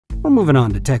We're moving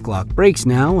on to Tech-Lock brakes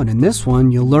now, and in this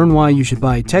one, you'll learn why you should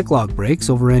buy Tech-Lock brakes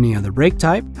over any other brake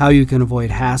type, how you can avoid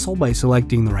hassle by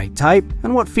selecting the right type,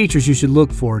 and what features you should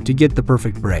look for to get the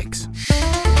perfect brakes.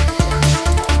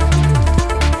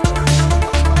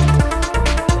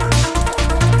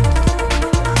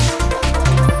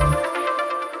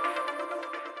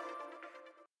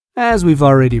 As we've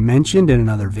already mentioned in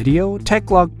another video,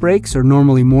 Tech-Lock brakes are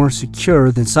normally more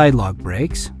secure than side-lock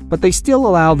brakes, but they still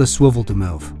allow the swivel to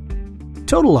move.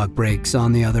 Total lock brakes,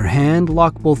 on the other hand,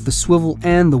 lock both the swivel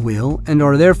and the wheel and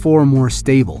are therefore more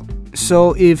stable.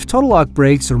 So if total lock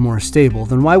brakes are more stable,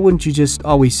 then why wouldn't you just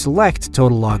always select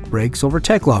total lock brakes over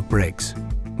Tech-Lock brakes?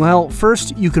 Well,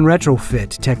 first you can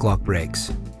retrofit Tech-Lock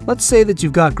brakes. Let's say that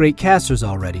you've got great casters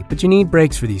already, but you need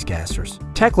brakes for these casters.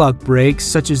 Tech-Lock brakes,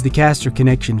 such as the caster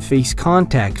connection face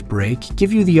contact brake,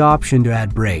 give you the option to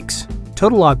add brakes.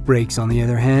 Total lock brakes, on the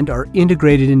other hand, are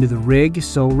integrated into the rig,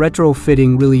 so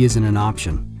retrofitting really isn't an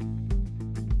option.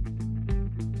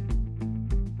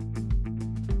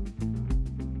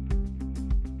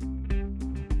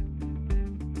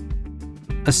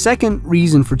 A second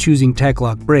reason for choosing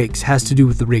Tech-Lock brakes has to do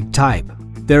with the rig type.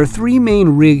 There are three main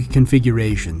rig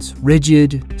configurations: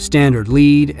 rigid, standard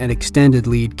lead, and extended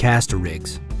lead caster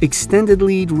rigs. Extended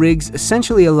lead rigs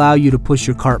essentially allow you to push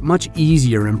your cart much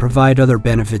easier and provide other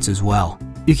benefits as well.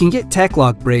 You can get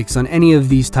Tech-Lock brakes on any of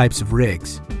these types of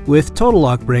rigs. With total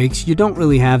lock brakes, you don't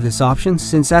really have this option,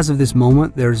 since as of this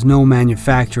moment, there is no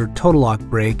manufactured total lock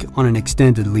brake on an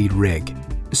extended lead rig.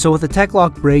 So with a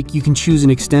Tech-Lock brake, you can choose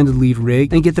an extended lead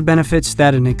rig and get the benefits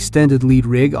that an extended lead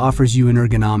rig offers you in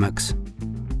ergonomics.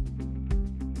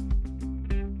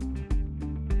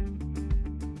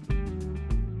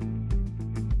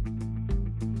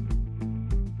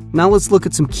 Now let's look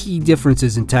at some key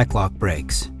differences in Tech-Lock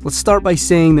brakes. Let's start by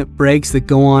saying that brakes that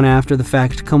go on after the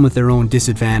fact come with their own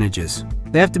disadvantages.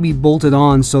 They have to be bolted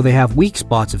on, so they have weak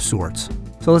spots of sorts.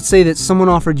 So let's say that someone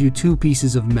offered you two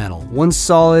pieces of metal, one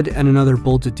solid and another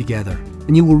bolted together,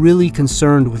 and you were really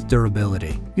concerned with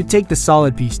durability. You'd take the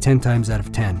solid piece 10 times out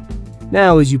of 10.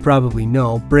 Now, as you probably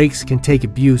know, brakes can take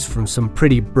abuse from some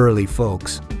pretty burly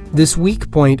folks. This weak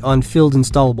point on field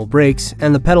installable brakes,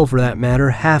 and the pedal for that matter,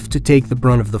 have to take the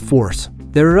brunt of the force.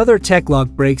 There are other Tech-Lock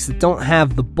brakes that don't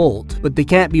have the bolt, but they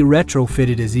can't be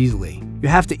retrofitted as easily. You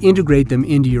have to integrate them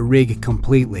into your rig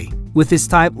completely. With this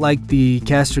type, like the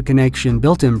caster connection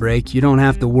built-in brake, you don't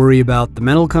have to worry about the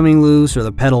metal coming loose or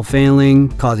the pedal failing,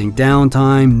 causing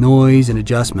downtime, noise, and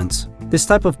adjustments. This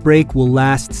type of brake will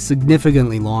last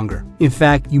significantly longer. In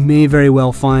fact, you may very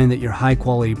well find that your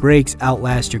high-quality brakes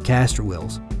outlast your caster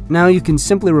wheels. Now you can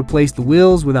simply replace the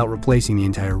wheels without replacing the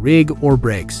entire rig or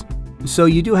brakes. So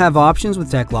you do have options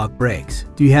with Tech-Lock brakes.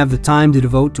 Do you have the time to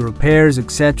devote to repairs,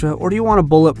 etc., or do you want a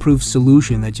bulletproof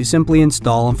solution that you simply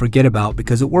install and forget about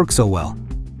because it works so well?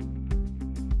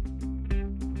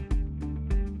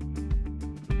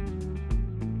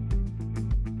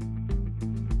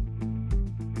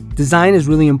 Design is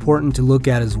really important to look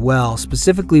at as well,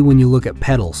 specifically when you look at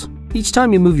pedals. Each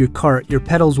time you move your cart, your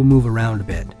pedals will move around a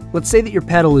bit. Let's say that your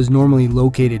pedal is normally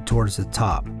located towards the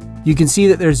top. You can see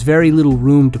that there's very little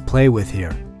room to play with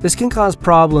here. This can cause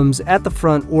problems at the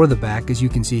front or the back, as you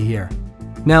can see here.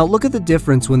 Now look at the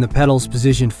difference when the pedal's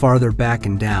positioned farther back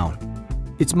and down.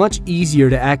 It's much easier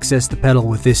to access the pedal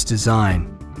with this design.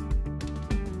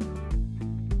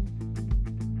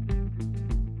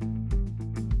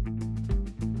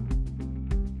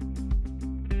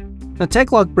 Now,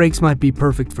 Tech-Lock brakes might be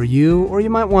perfect for you, or you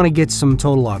might want to get some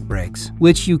total lock brakes,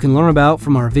 which you can learn about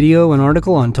from our video and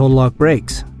article on total lock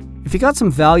brakes. If you got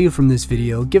some value from this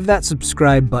video, give that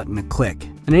subscribe button a click.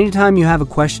 And anytime you have a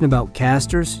question about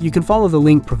casters, you can follow the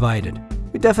link provided.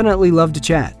 We'd definitely love to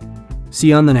chat. See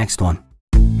you on the next one.